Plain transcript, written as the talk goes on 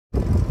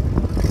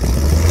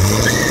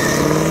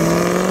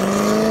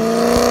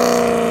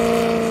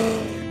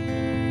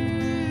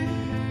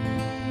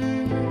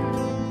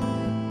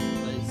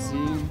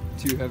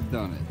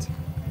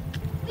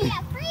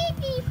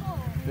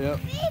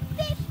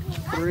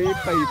3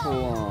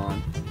 people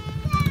on.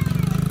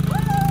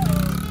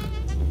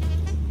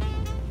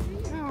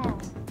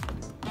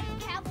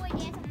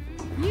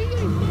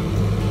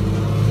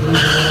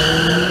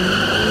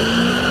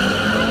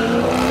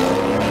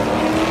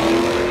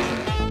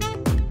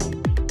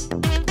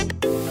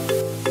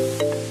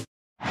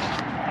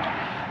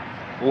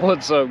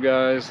 What's up,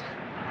 guys?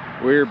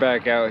 We're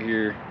back out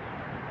here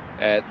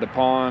at the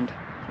pond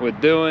with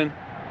Dylan,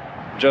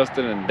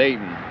 Justin, and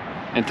Dayton,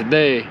 and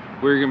today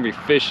we're gonna be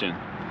fishing.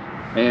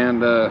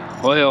 And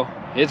well,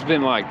 it's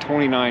been like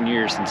 29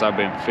 years since I've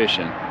been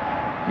fishing.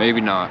 Maybe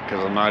not,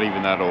 because I'm not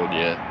even that old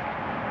yet,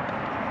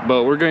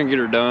 but we're gonna get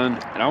her done.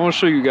 And I want to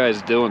show you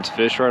guys Dylan's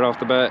fish right off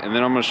the bat, and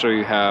then I'm gonna show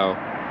you how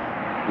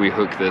we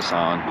hook this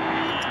on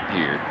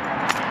here.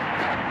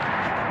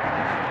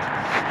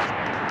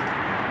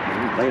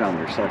 Late on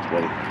there sucks,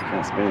 buddy.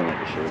 Can't spin it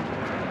like it should.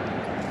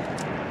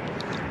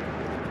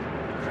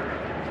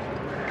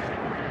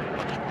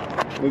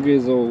 Look at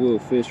his old little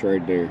fish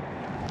right there.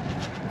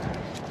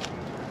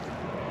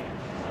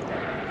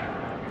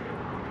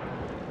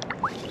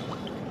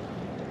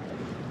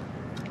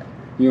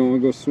 You don't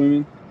want to go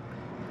swimming?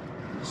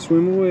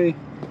 Swim away.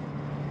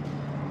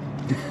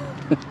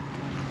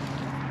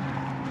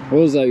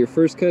 What was that, your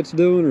first catch,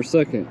 Dylan, or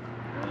second?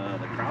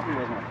 The crappie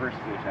was my first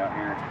fish out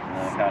here. I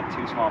caught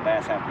 2 small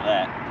bass after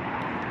that.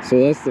 So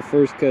that's the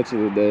first catch of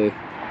the day.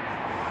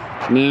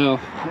 Now,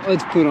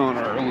 let's put on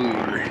our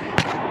lure.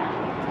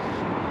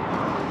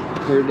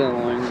 Where'd that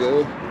line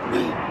go?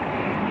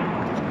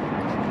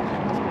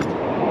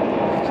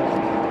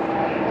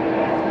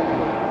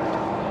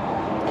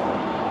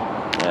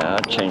 Yeah, I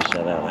changed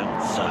that out. That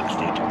one sucks,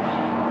 dude.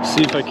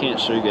 See if I can't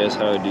show you guys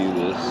how I do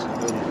this.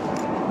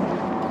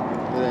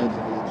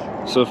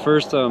 So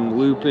first I'm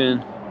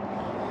looping.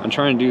 I'm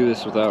trying to do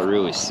this without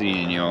really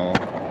seeing y'all.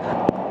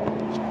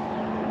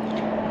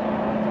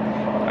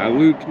 I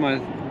looped my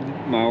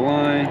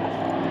line.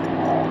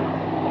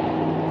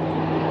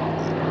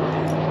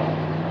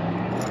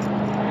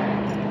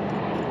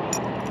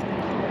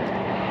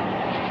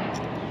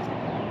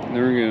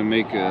 Then we're gonna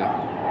make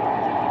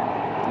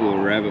a little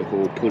rabbit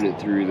hole, put it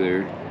through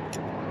there.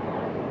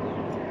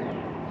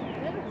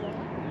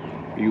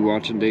 Are you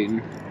watching,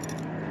 Dayton?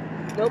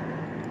 Nope.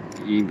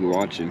 You be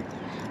watching.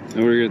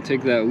 And we're gonna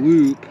take that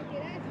loop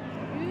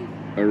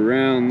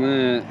around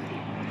that,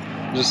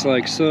 just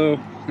like so.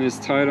 And it's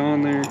tied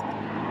on there.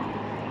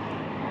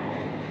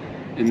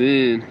 And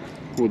then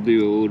we'll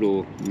do a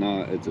little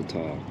knot at the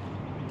top.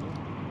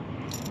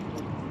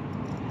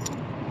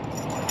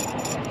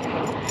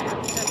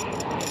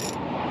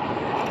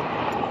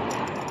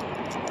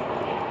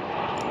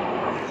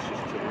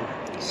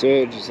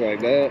 So just like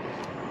that.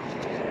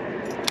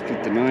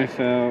 Get the knife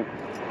out.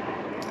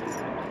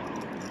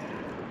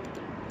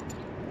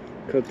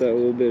 Cut that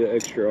little bit of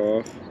extra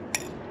off.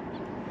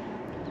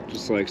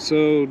 Just like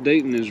so.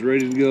 Dayton is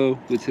ready to go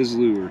with his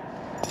lure.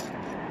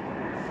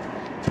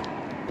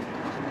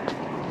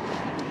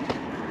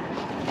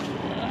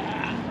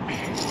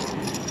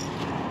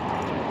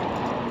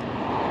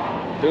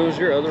 Is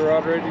your other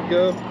rod ready to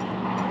go?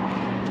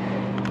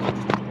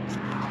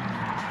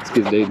 Let's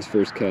get Dayton's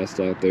first cast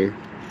out there.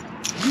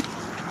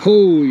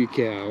 Holy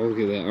cow, look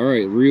at that.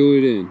 Alright, reel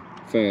it in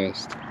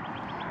fast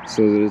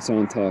so that it's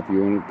on top.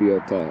 You want it to be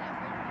up top,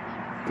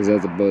 because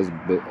that's a buzz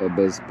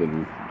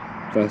spinner.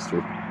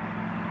 Faster.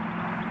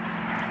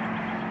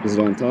 Is it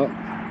on top? I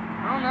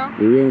don't know.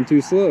 You're reeling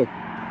too slow.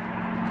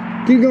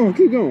 Keep going,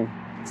 keep going.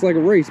 It's like a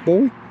race,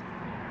 boy.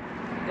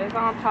 It's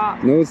on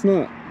top. No, it's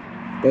not.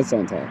 That's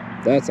on top.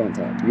 That's on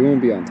top. You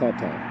won't be on top.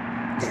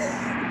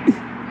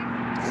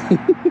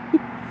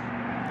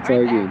 Try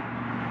again.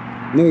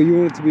 No, you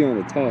want it to be on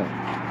the top.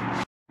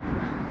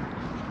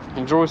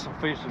 Enjoy some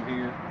fishing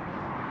here.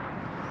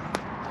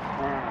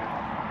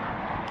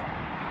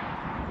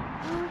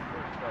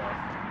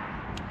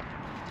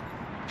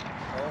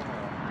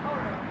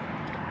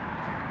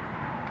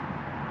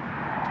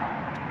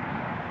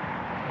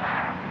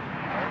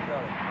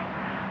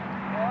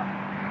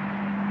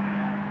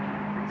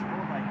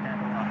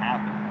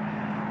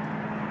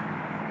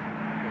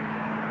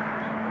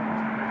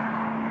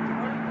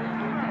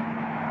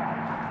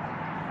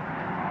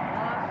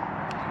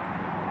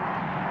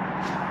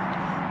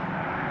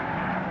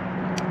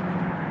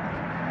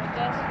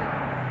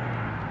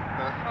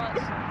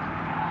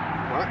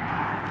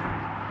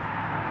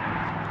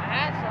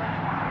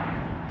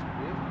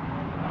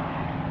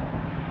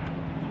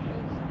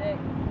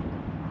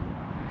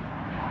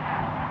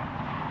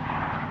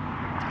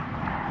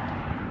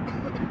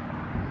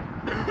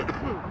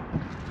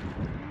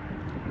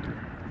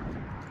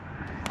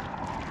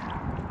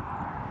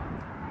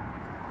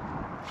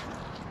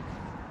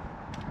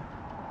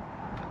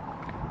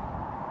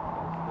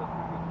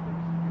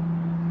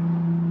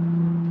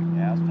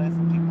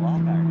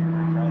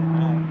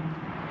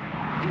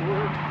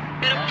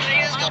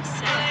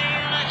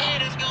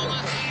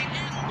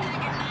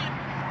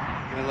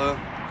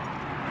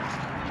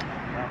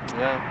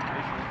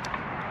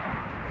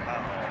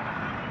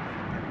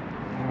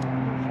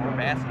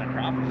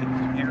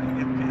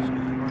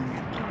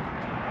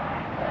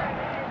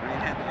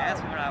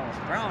 was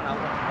throwing, I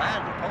was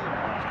glad to pull him.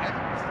 I was catching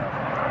and stuff.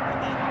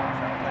 And then I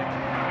was like,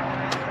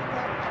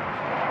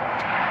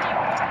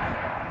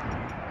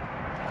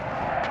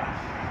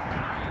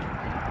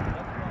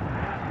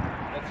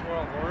 That's what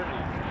I'm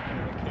learning.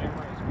 The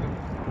camera is good.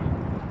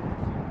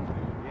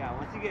 yeah,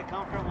 once you get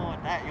comfortable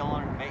with that, you'll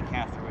learn bait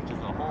caster, which is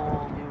a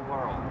whole new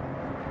world.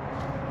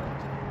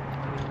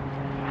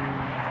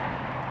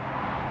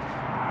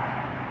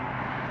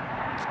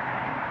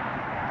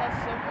 That's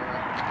simple.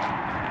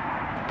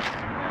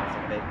 Yeah, it's a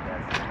bait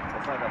caster.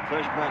 It's like a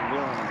push button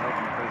wheel and an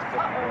open face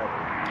put together.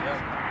 Yep.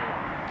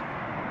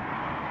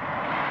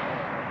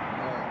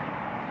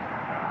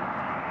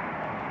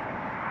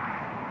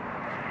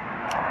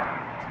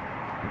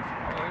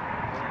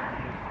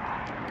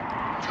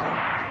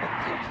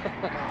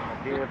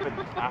 Dude,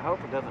 I hope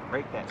it doesn't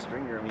break that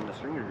stringer. I mean, the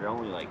stringers are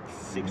only like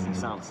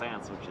 60-some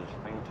cents, which is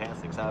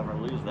fantastic. So if I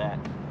lose that,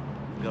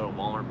 go to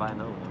Walmart buy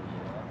another one.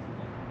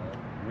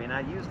 I mean,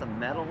 I use the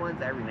metal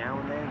ones every now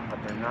and then, but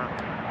they're not.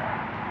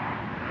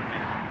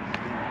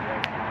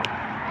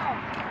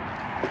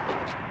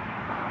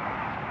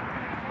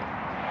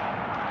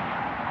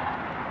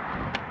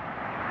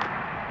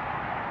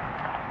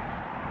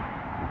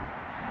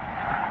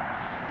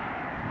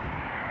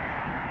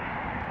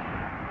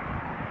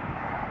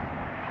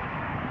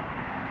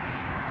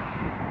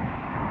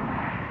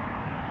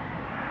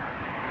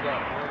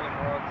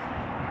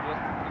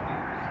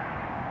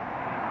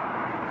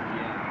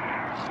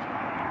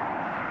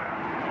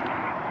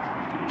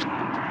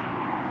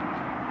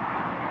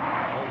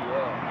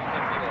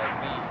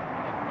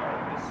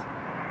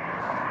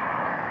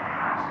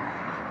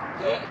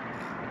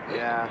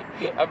 Yeah.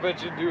 I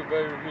bet you do it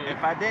better than me.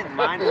 If I didn't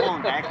mind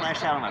pulling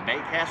backlash out of my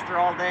bait caster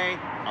all day,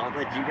 I'll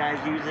let you guys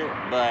use it,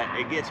 but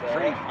it gets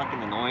pretty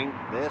fucking annoying.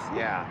 This?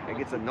 Yeah, it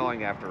gets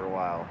annoying after a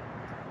while.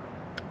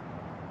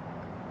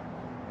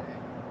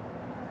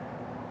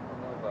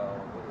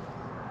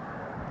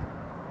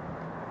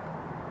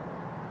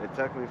 It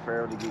took me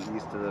forever to get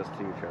used to those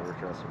too, Trevor,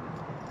 trust me.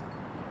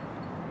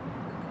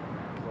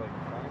 Like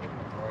finding the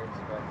right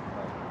spot to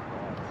find the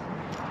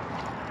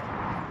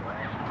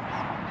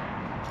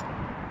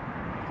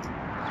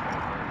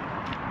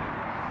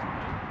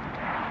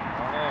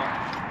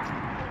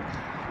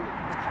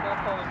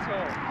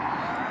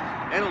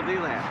It'll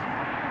do that.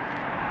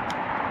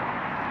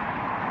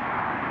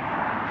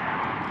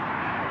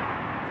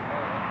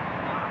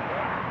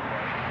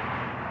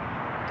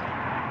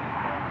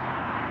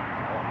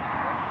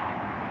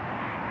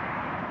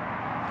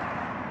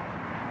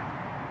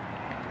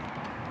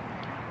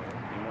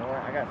 You know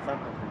what? I got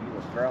something for you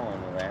to throw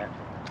into that.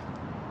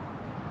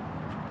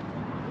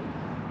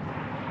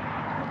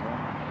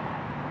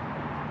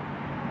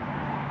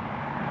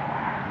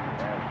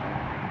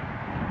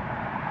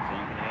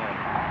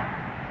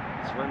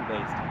 Swim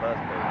baits to buzz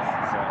baits,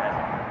 so it has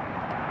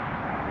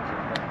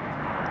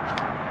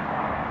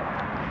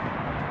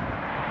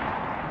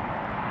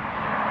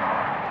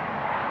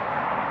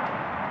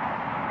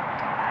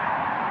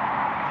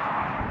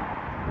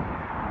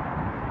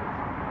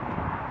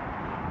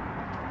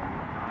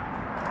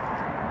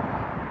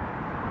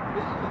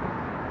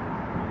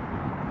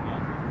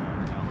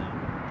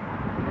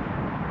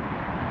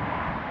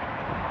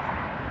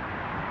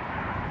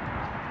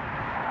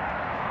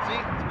See,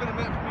 it's been a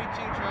minute for me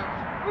too,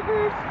 Trevor. I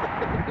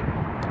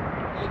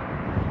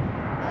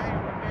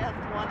am the best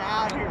one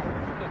out here.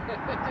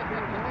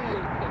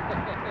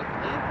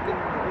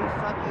 We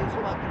suck these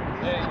fucking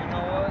people. Hey, you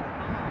know what?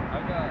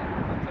 I'll tell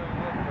you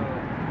what, bro.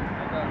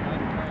 I got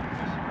 99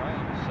 fish. I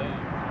ain't the same.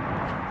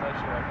 It's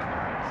actually like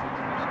 106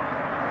 fish.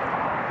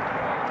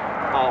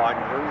 Oh, on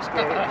your roost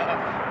skate?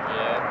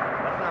 Yeah.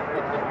 That's not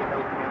really good,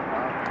 don't you,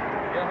 Bob?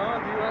 Yeah, huh,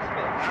 dude? I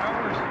spent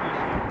hours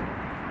fishing.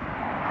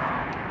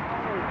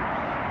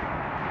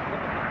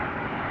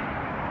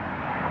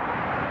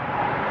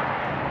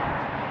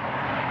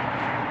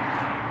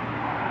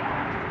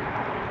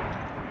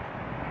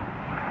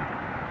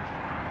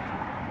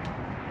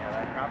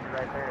 Crappie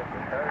right there is the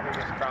third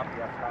biggest crappie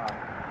I've caught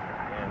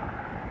in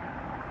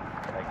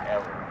like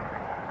ever.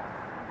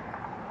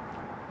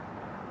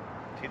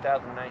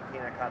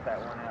 2019 I caught that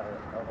one out of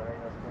El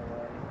Dorado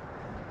Spillway.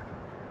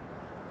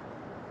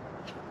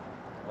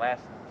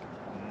 Last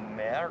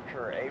March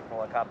or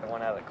April I caught the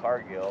one out of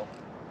Cargill.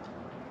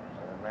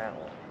 And then that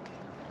one.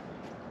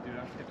 Dude,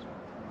 I'm catching one.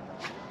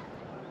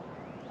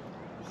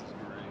 This is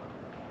great.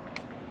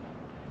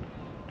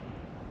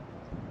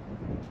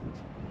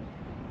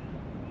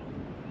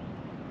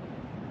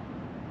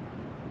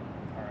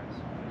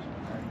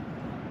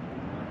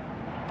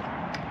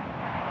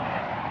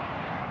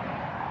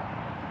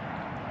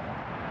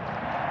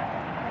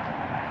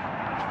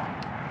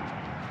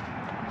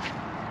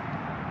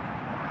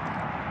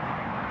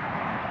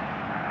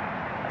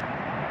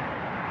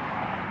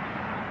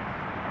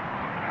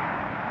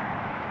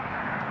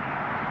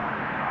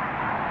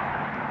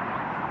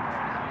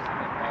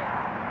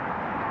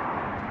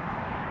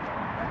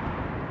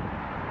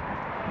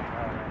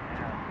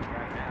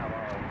 Right now,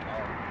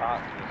 all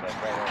pots just like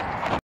right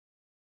over.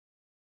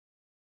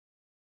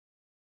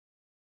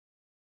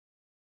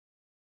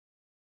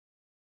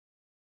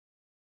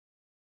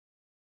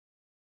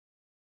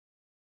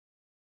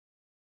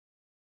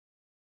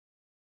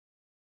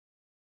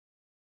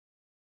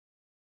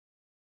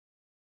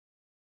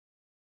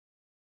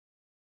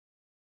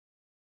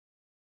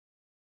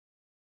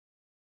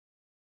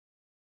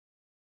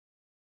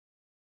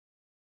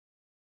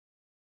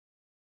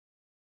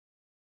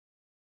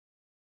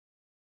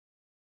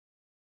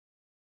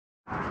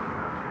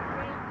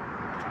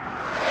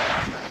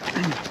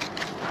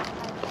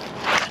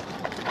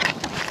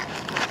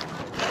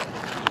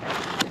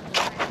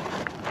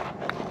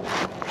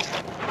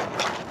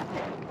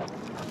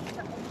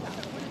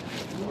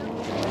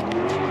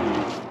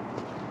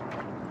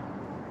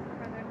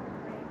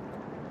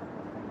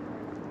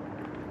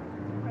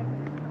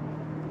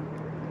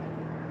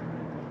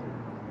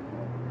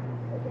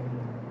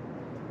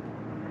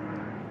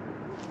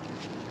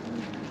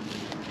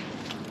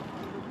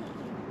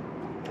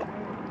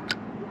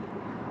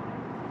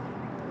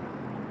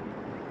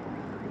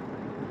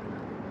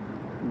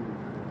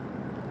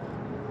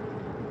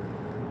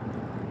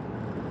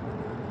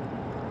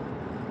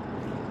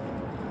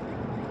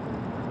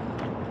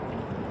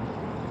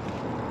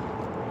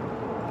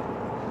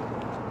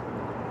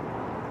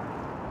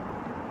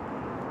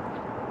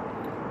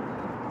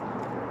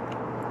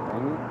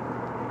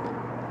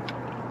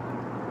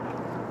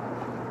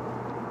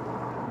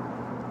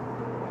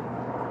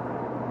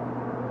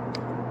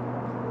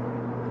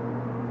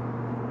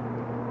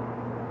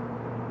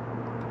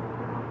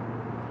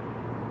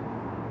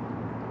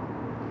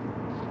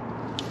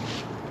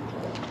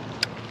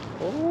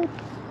 Oh,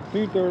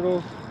 2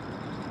 turtles.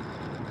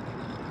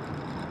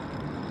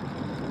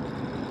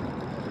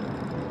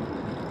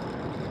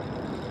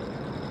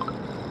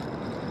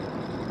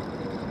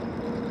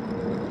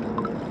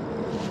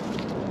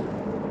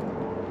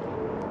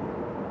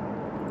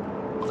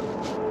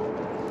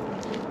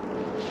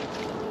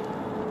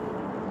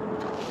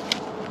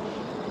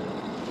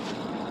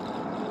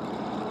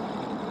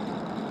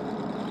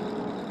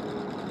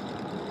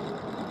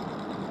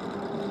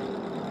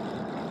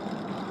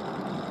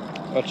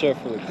 Watch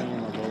out for the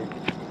camera, bro.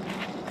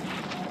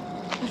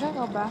 Should I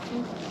go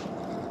bathroom?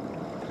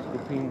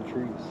 Between the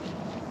trees.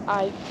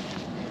 I.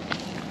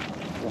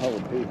 That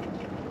would be.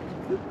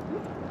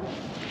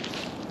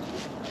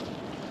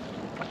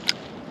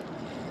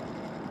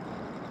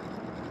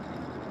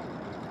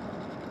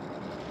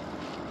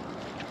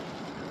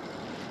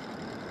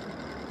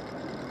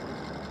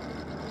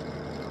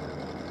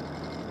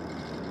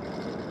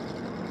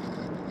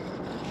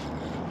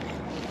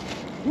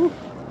 Woo.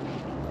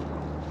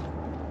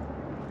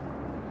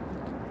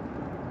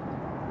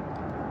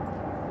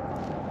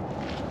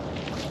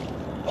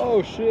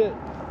 Oh shit.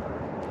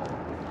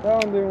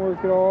 That one didn't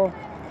work at all.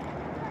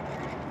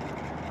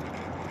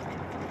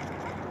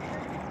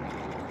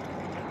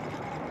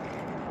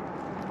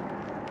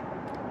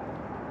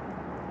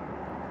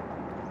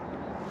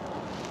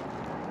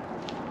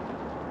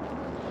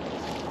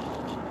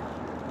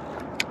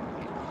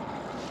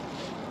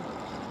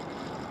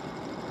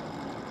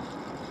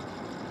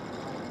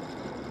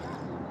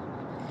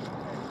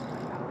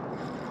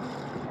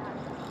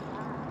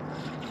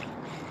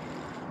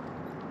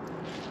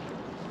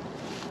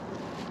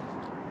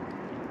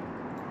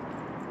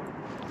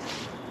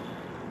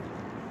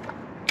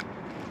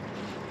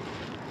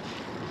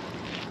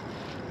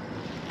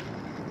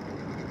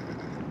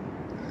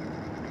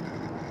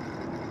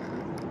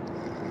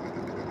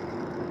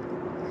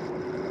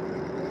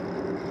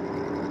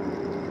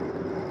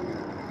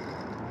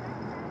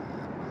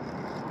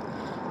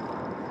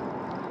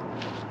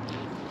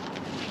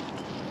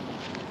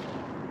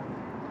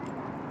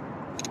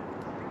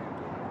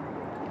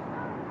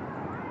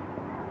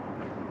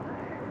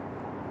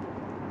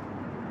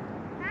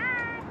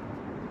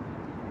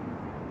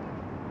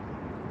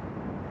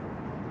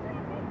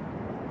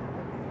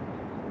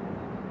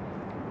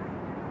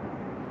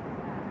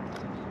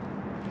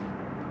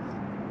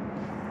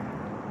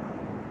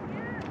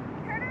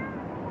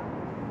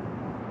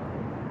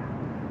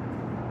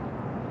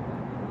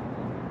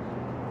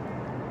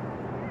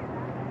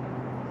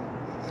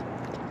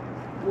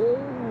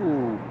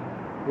 Whoa!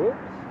 Whoops!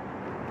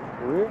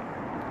 For real?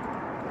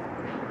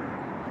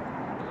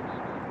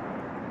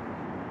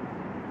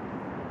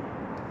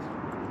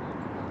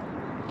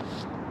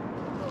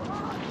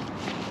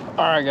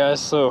 Alright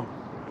guys, so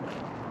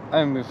I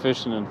haven't been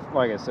fishing in,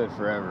 like I said,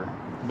 forever,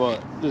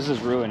 but this is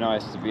really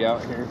nice to be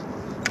out here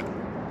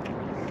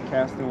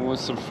casting with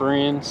some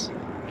friends,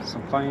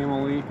 some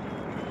family.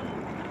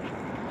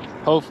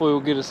 Hopefully we'll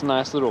get us a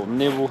nice little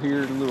nibble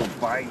here, a little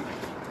bite,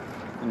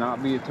 and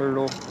not be a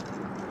turtle.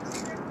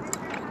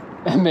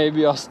 And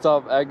maybe I'll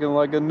stop acting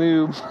like a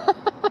noob.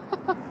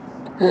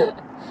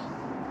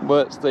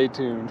 But stay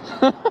tuned.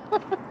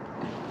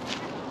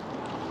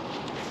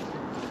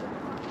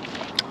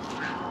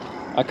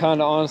 I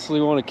kind of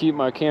honestly want to keep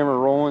my camera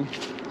rolling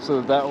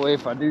so that way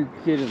if I do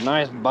get a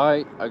nice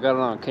bite, I got it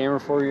on camera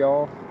for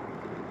y'all.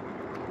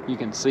 You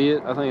can see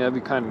it. I think that'd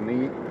be kind of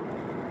neat.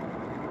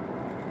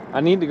 I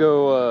need to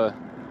go,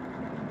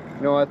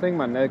 you know, I think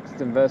my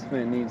next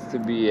investment needs to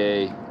be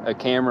a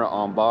camera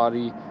on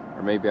body,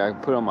 or maybe I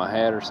can put on my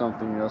hat or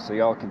something, you know, so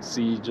y'all can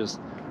see, just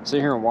sit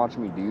here and watch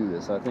me do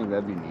this. I think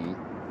that'd be neat.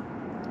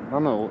 I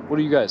don't know, what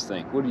do you guys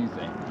think? What do you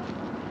think?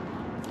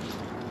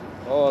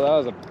 Oh, that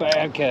was a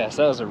bad cast.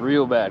 That was a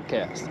real bad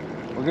cast.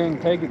 We're gonna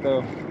take it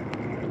though.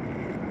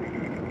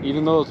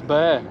 Even though it's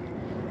bad,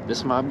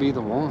 this might be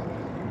the one.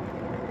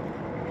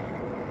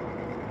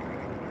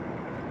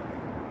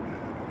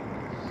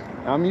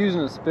 I'm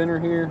using a spinner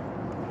here.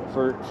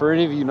 For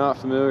any of you not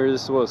familiar,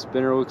 this is what a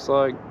spinner looks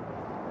like.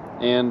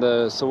 And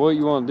so what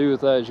you want to do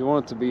with that is you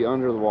want it to be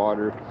under the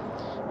water.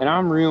 And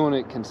I'm reeling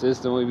it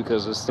consistently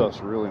because this stuff's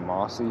really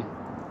mossy.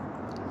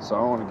 So I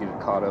don't want to get it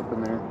caught up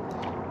in there.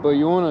 But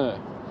you want to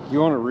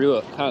reel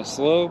it kind of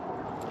slow.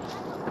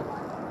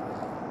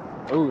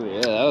 Oh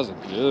yeah, that was a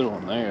good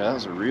one there. That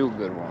was a real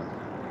good one.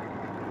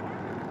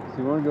 So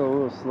you want to go a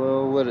little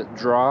slow, let it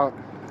drop,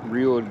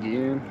 reel it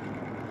again,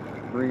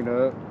 bring it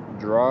up,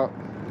 drop,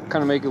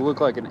 kind of make it look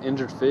like an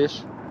injured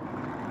fish.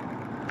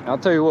 I'll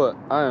tell you what,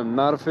 I am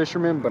not a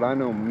fisherman, but I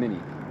know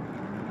many.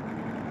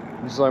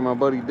 Just like my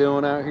buddy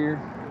Dylan out here.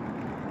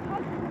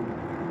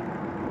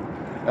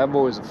 That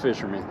boy's a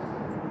fisherman.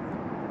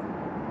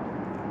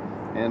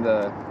 And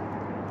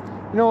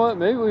you know what,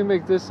 maybe we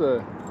make this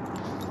a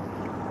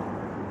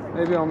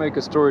Maybe I'll make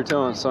a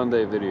storytelling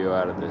Sunday video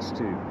out of this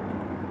too.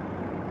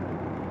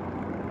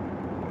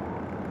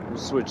 We'll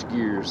switch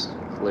gears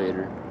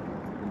later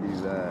and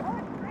do that.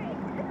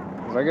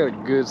 'Cause I got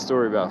a good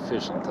story about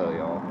fishing to tell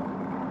y'all.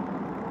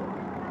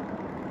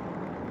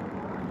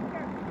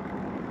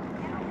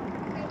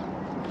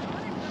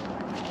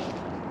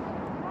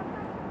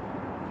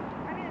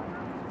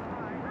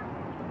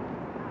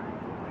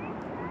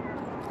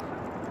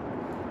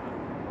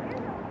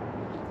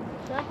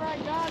 Trevor, I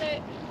got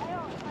it.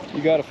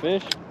 You got a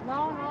fish?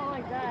 No, not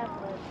like that,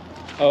 but.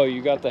 Oh,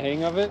 you got the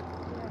hang of it?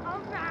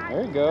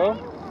 There you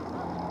go.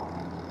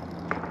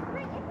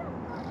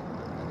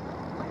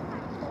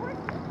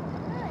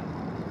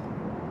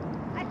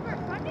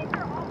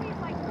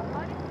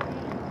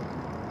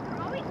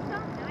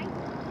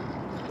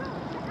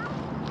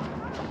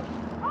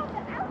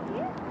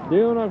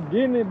 Dylan, I'm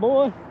getting it,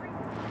 boy.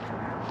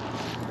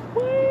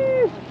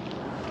 Woo!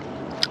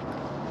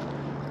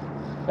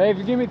 Hey, if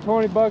you give me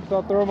 20 bucks,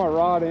 I'll throw my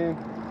rod in.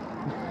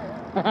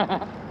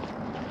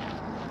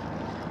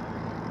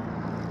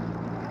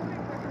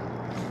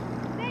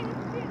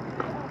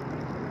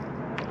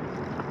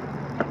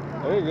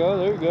 There you go,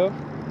 there you go.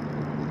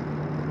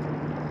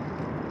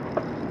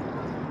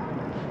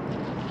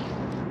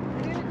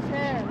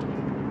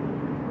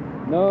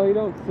 No, you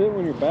don't sit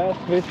when you're bass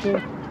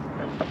fishing.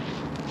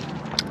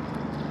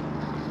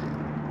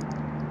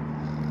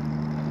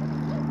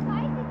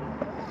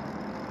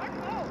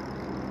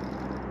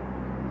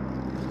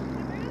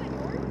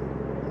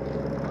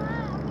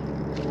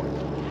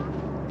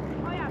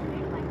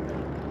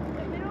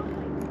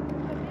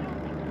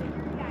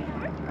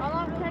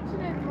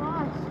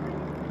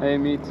 Hey,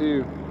 me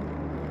too.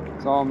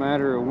 It's all a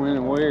matter of when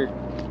and where.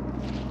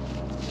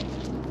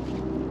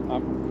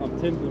 I'm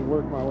tempted to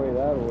work my way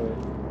that way.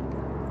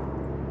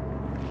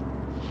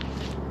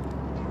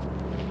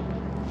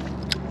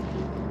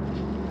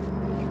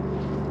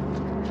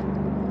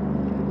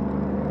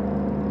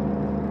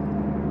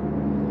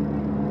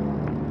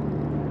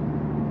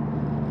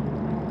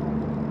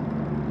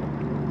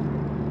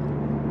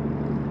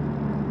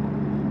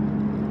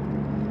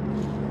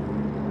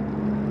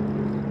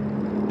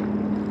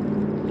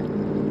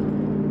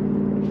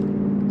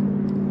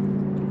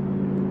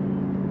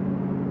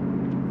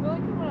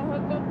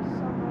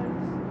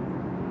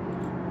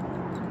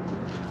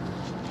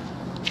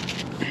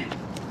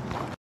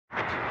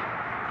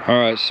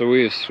 Alright, so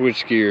we have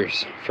switched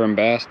gears from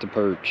bass to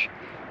perch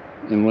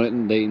and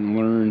letting Dayton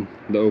learn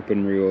the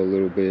open reel a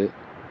little bit.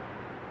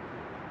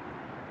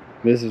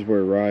 This is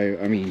where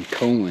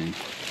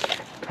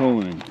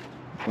Cohen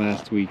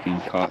last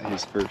weekend caught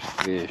his first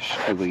fish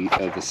of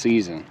the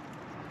season.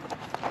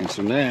 And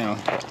so now,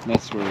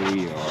 that's where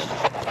we are.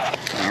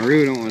 Now, I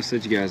really don't want to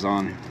set you guys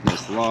on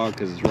this log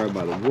because it's right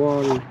by the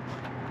water.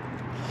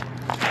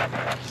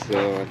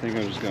 So I think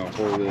I'm just going to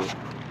hold it.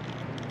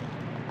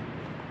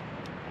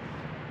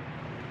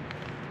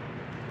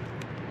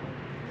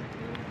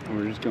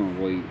 We're just gonna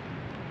wait.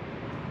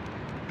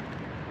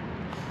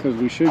 Because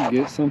we should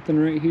get something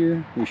right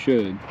here. We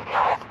should.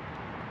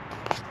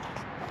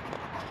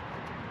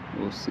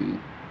 We'll see.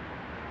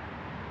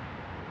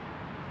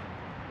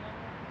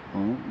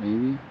 Oh,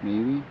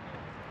 maybe.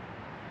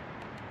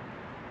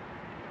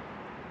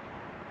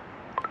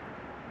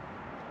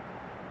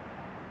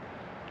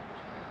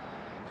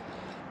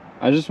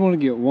 I just want to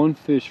get one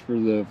fish for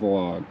the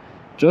vlog.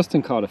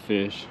 Justin caught a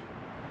fish.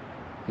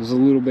 It was a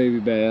little baby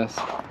bass.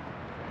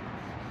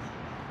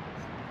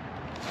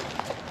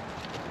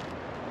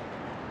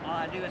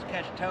 Do is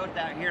catch toads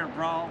out here in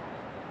Brawl.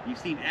 You've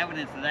seen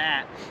evidence of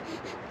that.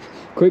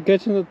 Quit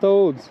catching the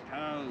toads.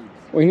 Toads.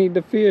 We need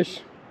to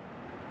fish.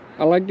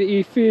 I like to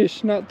eat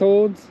fish, not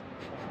toads.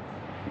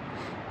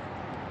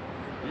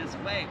 Just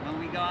wait, when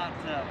we go out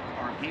to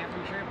our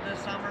camping trip this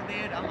summer,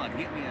 dude, I'm gonna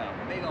get me a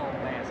big old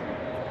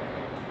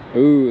basket.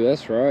 Ooh,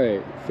 that's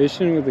right.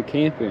 Fishing with the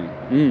camping.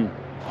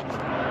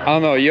 I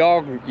don't know,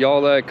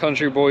 y'all that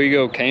country boy, you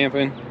go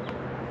camping.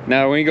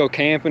 Now, when you go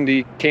camping, do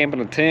you camp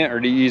in a tent or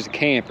do you use a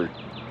camper?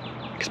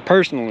 Because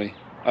personally,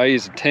 I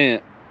use a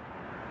tent,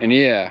 and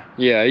yeah,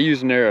 I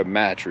use an air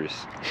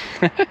mattress.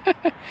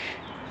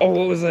 Oh,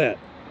 what was that?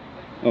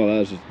 Oh, that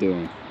was just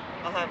Dylan.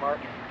 Oh, hi, Mark.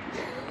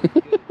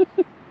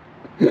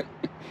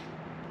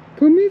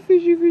 Come here,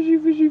 fishy, fishy,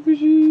 fishy,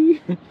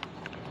 fishy.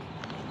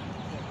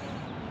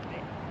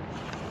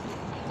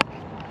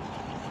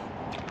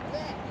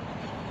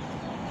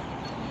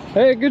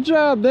 Hey, good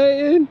job,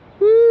 Dayton.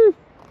 Woo!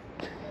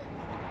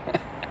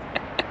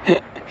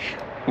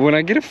 When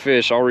I get a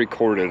fish, I'll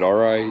record it,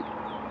 alright?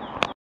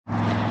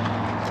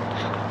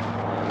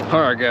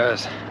 Alright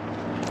guys,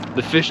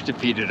 the fish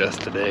defeated us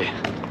today.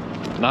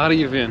 Not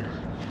even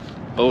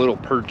a little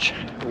perch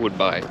would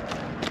bite.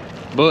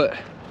 But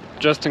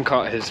Justin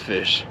caught his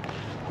fish.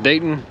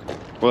 Dayton,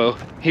 well,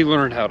 he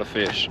learned how to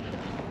fish.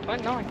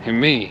 And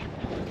me,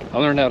 I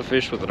learned how to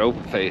fish with an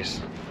open face.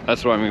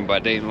 That's what I mean by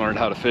Dayton learned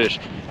how to fish.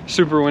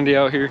 Super windy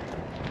out here.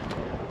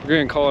 We're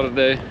gonna call it a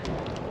day.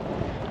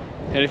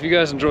 And if you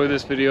guys enjoyed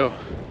this video,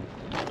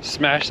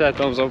 smash that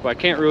thumbs up. I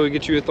can't really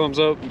get you a thumbs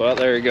up, but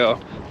there you go.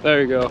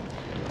 There you go.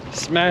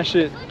 Smash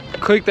it.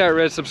 Click that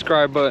red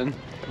subscribe button.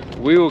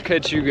 We will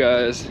catch you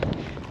guys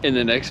in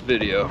the next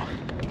video.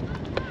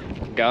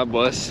 God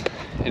bless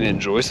and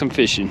enjoy some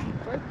fishing.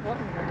 First one.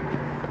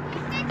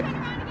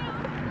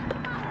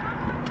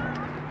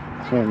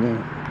 Oh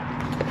man.